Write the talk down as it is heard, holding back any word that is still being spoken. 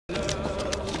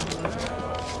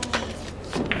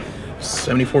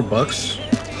$74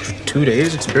 for 2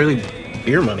 days? It's barely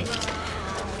beer money.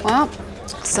 Well,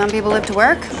 some people live to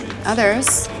work,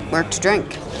 others work to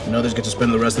drink. And others get to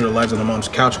spend the rest of their lives on their mom's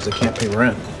couch because they can't pay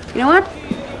rent. You know what?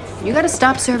 You gotta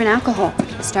stop serving alcohol.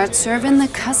 Start serving the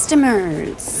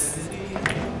customers.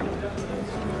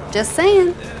 Just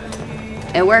saying.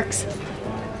 It works.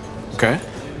 Okay.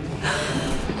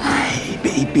 Hey,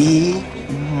 baby.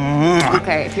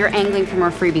 Okay, if you're angling for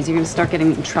more freebies, you're gonna start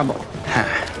getting in trouble.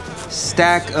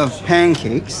 Stack of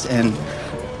pancakes and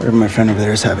whatever my friend over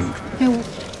there is having. Hey,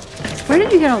 where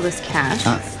did you get all this cash?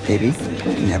 Baby,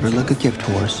 never look a gift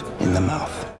horse in the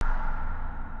mouth.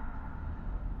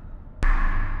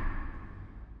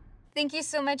 Thank you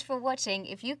so much for watching.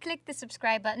 If you click the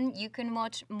subscribe button, you can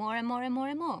watch more and more and more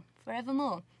and more,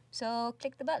 forevermore. So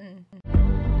click the button.